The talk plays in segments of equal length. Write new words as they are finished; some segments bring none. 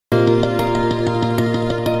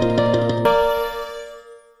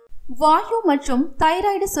வாயு மற்றும்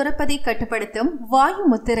தைராய்டு சுரப்பதை கட்டுப்படுத்தும் வாயு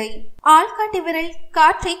முத்திரை. ஆள்காட்டி விரல்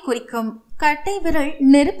காற்றை குறிக்கும். கட்டை விரல்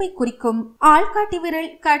நெருப்பை குறிக்கும். ஆள்காட்டி விரல்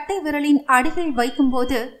கட்டை விரலின் அடியில் வைக்கும்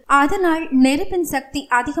போது அதனால் நெருப்பின் சக்தி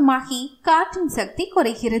அதிகமாகி காற்றின் சக்தி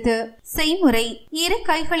குறைகிறது. செய்முறை: இரு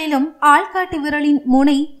கைகளிலும் ஆள்காட்டி விரலின்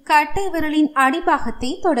முனை கட்டை விரலின் அடிபாகத்தை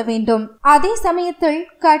தொட வேண்டும். அதே சமயத்தில்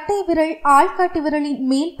கட்டை விரல் ஆள்காட்டி விரலின்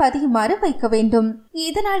மேல் பதியுமாறு வைக்க வேண்டும்.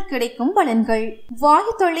 இதனால் கிடைக்கும் பலன்கள்: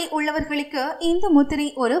 வாயு தொல்லை உள்ளவர்களுக்கு இந்த முத்திரை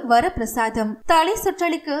ஒரு வரப்பிரசாதம். தலை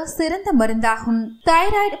சுற்றலுக்கு சிறந்த மருந்தாகும்.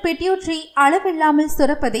 தைராய்டு பிட்யூட்டரி அளவில்லாமல்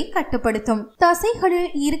சுரப்பதை கட்டுப்படுத்தும்.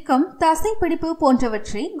 தசைகளில் இறுக்கம், தசை பிடிப்பு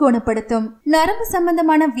போன்றவற்றை குணப்படுத்தும். நரம்பு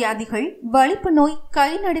சம்பந்தமான வியாதிகள், வலிப்பு நோய்,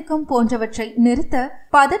 கை நடுக்கம் போன்றவற்றை நிறுத்த,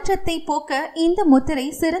 பதற்றத்தை போக்க இந்த முத்திரை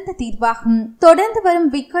சிறந்த தீர்வாகும். தொடர்ந்து வரும்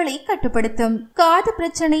விக்களை கட்டுப்படுத்தும். காது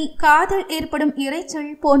பிரச்சனை, காதில் ஏற்படும் இரைச்சல்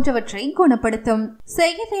போன்றவற்றை குணப்படுத்தும்.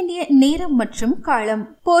 செய்ய வேண்டிய நேரம் மற்றும் காலம்: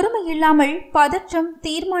 பொறுமை இல்லாமல் பதற்றம்,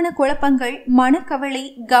 தீர்மான குழப்பங்கள், மனக்கவலை,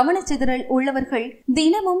 கவனச்சிதறல் உள்ளவர்கள்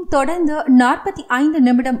தினமும் தொடர்ந்து 45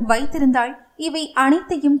 நிமிடம் வைத்திருந்தால் இவை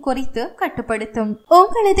அனைத்தையும் குறைத்து கட்டுப்படுத்தும்.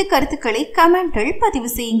 உங்களது கருத்துக்களை கமெண்டில் பதிவு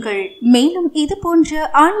செய்யுங்கள். மேலும் இது போன்ற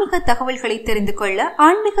ஆன்மீக தகவல்களை தெரிந்து கொள்ள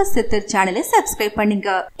ஆன்மீக சித்தர் சேனலை சப்ஸ்கிரைப் பண்ணுங்க.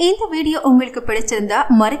 இந்த வீடியோ உங்களுக்கு பிடிச்சிருந்தா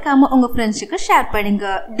மறக்காம உங்க ஃப்ரெண்ட்ஸுக்கு ஷேர் பண்ணுங்க.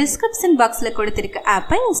 டிஸ்கிரிப்ஷன் பாக்ஸ்ல கொடுத்திருக்க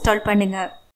ஆப்பை இன்ஸ்டால் பண்ணுங்க.